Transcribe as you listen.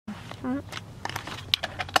Whoa!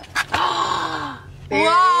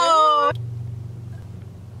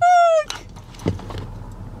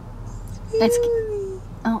 It's,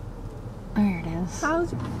 oh, there it is.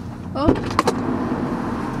 How's it? Oh.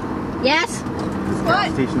 Yes? This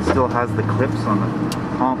gas station still has the clips on the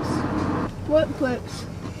pumps. What clips?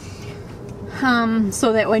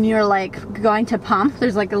 So that when you're like going to pump,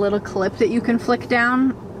 there's like a little clip that you can flick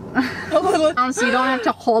down. So you don't have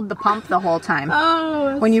to hold the pump the whole time.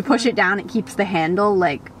 Oh. When you push it down, it keeps the handle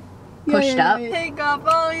like pushed up. Take off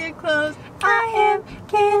all your clothes. I am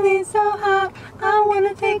getting so hot. I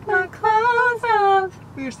wanna take my clothes off.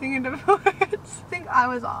 We were singing different words. I think I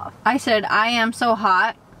was off. I said, I am so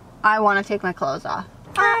hot. I want to take my clothes off.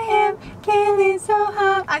 I am getting so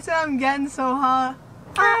hot. I said I'm getting so hot.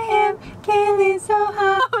 I am getting so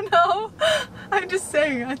hot. Oh no. I'm just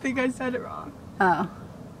saying. I think I said it wrong. Oh.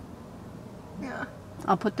 Yeah.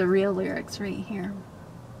 I'll put the real lyrics right here.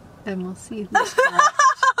 Then we'll see who's correct.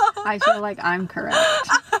 I feel like I'm correct.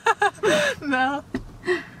 No.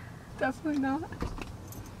 Definitely not.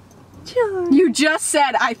 You just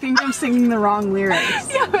said I think I'm singing the wrong lyrics.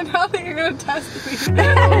 Yeah, but now that you're gonna test me.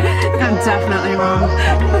 I'm definitely wrong.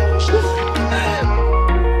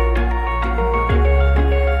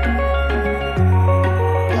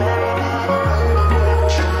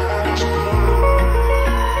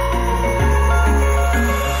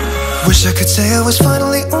 Wish I could say I was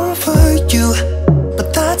finally over you,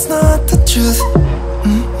 but that's not the truth.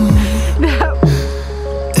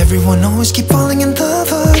 Everyone always keep falling in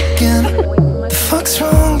love again. The fuck's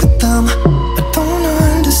wrong with them? I don't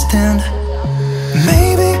understand.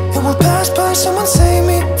 Maybe it will pass by, someone save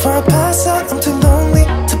me. Before I pass out, I'm too lonely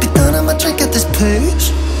to be done. I'm a drink at this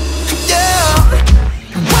place. Yeah.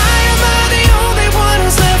 Why am I the only one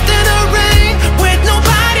who's left in the rain with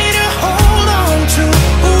nobody to hold on to?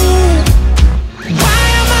 Why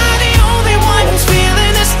am I the only one who's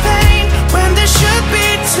feeling this pain when there should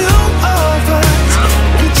be two of us?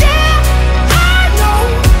 And yeah, I know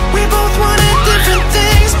we both wanted different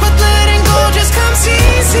things, but letting go just comes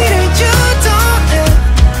easy to you, don't it?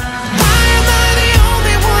 Why am I the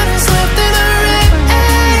only one who's left in the rain?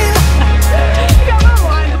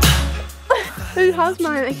 How's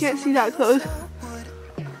mine? I can't see that close.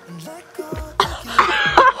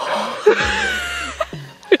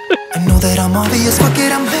 I know that I'm obvious, fuck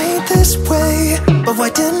it, I'm made this way. But why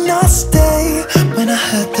didn't I stay when I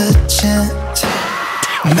had the chance?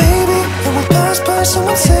 Maybe it will pass by,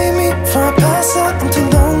 someone save me. Before I pass out, I'm too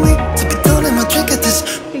lonely to be done in my drink at this.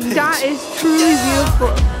 That is truly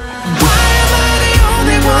beautiful. Why am I the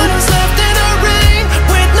only one who's left in the rain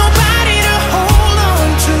with nobody to hold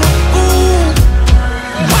on to?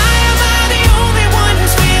 Why am I the only one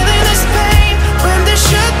who's feeling this pain when there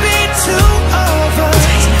should be two of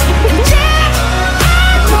us? Yeah,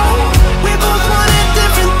 I know we both wanted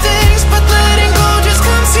different things, but letting go just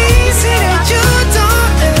comes easy to you,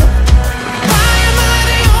 don't it? Why am I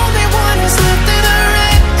the only one who's left in the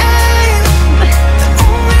rain? The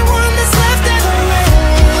only one that's left in the rain.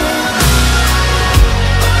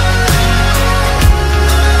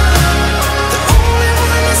 The only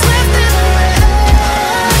one that's left in the rain.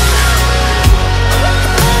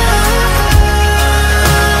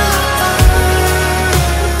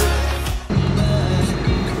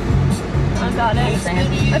 I got it.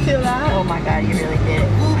 I feel that. Oh my god, you really did it.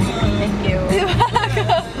 Thank you.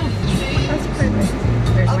 That's perfect.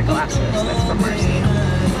 There's my glasses. That's for Mercy. Oh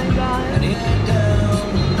my god.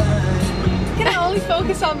 You can only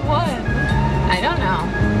focus on one. I don't know.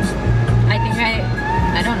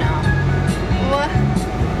 I don't know. What?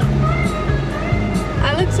 I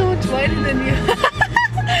look so much whiter than you.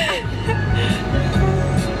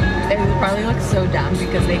 They probably look so dumb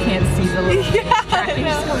because they can't see the little tracking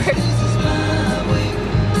scores.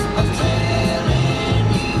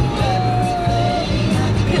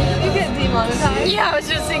 You get demonetized. Yeah, I was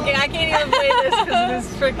just thinking, I can't even play this because of this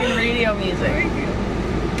freaking radio music.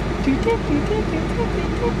 You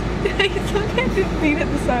still can't just beat at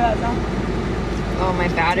the start of that song. Oh, my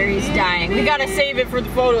battery's dying. We gotta save it for the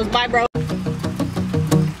photos. Bye, bro.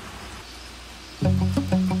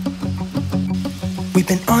 We've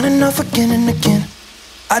been on and off again and again.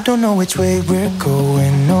 I don't know which way we're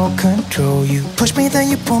going, no control. You push me, then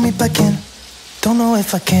you pull me back in. Don't know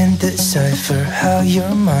if I can decipher how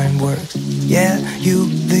your mind works. Yeah, you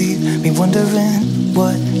leave me wondering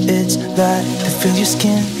what it's like to feel your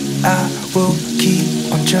skin. I will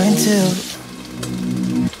keep on trying till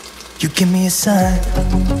you give me a sign.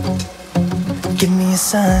 Give me a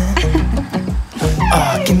sign.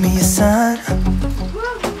 Oh, give me a sign.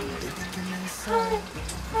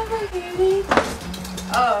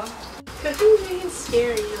 Oh.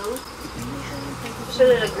 scary, you know? Should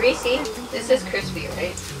it look greasy? This is crispy,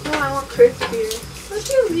 right? No, I want crispier. What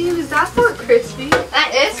do you mean? Is that not crispy?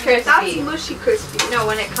 That is crispy. That's mushy crispy. No,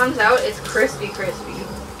 when it comes out, it's crispy.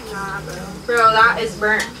 Nah, bro. Bro, that is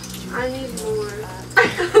burnt. I need more.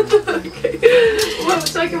 Okay. Well,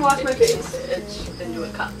 so I can wash my face. It's into a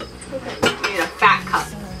cup. Okay. You need a fat cup.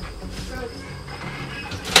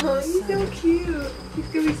 Oh, he's so cute. He's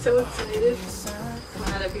gonna be so excited.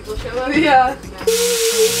 When other people show up. Yeah.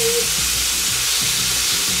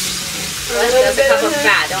 That's a cup of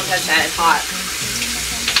fat. Don't touch that. It's hot.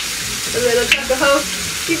 A little cup of hope.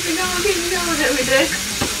 Keep it going every day.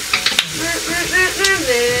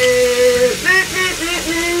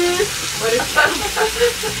 What is that?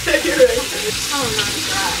 You're right. Oh my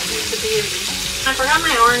god, it's a beauty. I forgot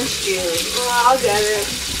my orange juice. Oh, I'll get it.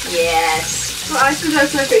 Yes. Well, I should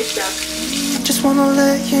touch my face now. Just wanna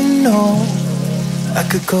let you know I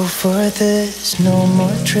could go for this, no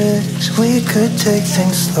more tricks. We could take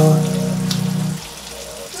things slow.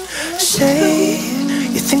 Say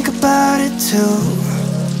you think about it too.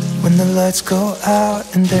 When the lights go out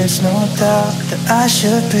and there's no doubt that I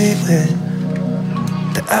should be with,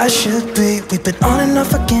 that I should be. We've been on and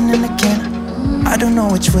off again and again. I don't know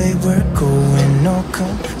which way we're going, no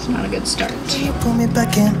come. It's not a good start. You pull me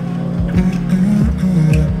back in.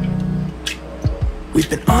 We've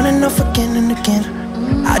been on and off again and again.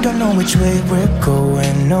 I don't know which way we're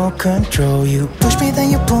going, no control. You push me,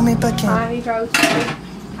 then you pull me back in. I need to go.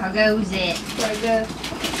 How goes it? Like this.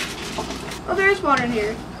 Oh, there's water in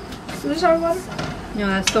here. Is this our water? No,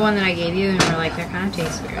 that's the one that I gave you, and we're like, they're kind of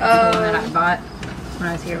tasty. The one that I bought when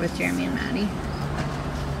I was here with Jeremy and Maddie.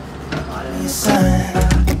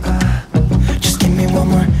 Just give me one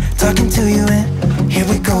more talking to you, and here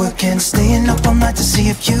we go again. Staying up all night to see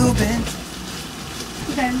if you've been.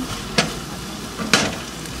 Okay.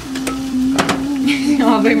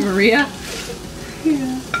 Ave Maria.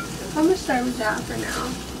 Yeah. I'm gonna start with that for now.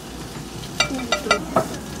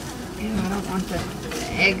 Ew, I don't want the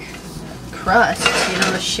egg crust. You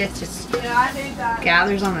know, the shit just Yeah, I hate that.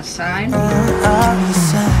 gathers on the side.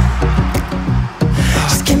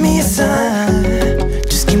 Just give me a sign.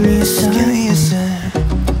 Just give me a sign. Give me a sign.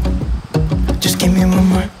 Just give me one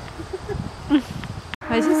more.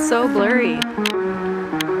 Why is it so blurry?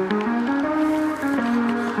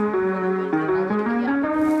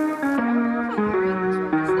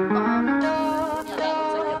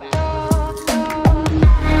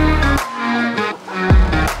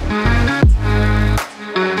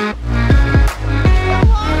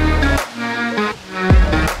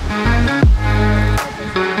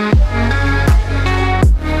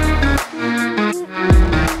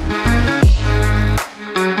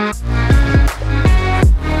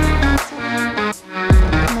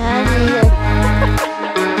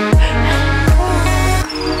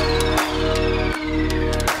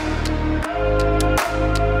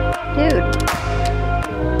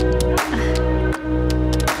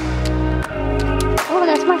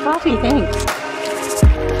 Coffee, thanks.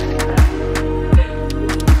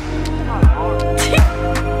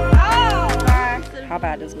 How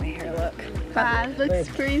bad does my hair look? Bad. Looks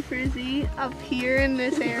pretty frizzy up here in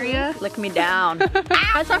this area. Lick me down.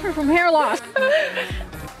 I suffer from hair loss.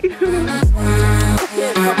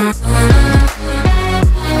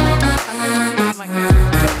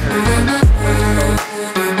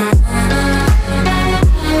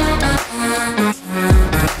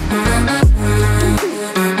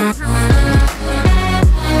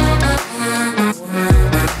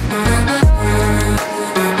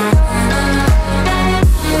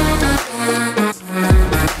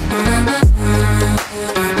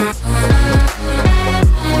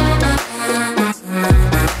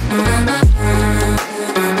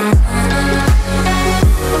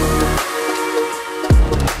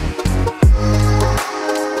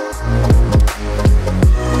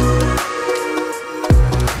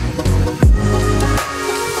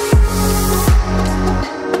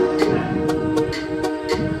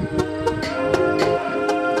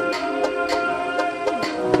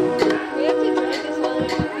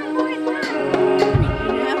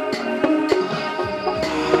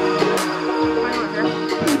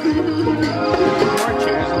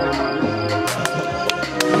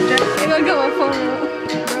 I'm gonna go up on it.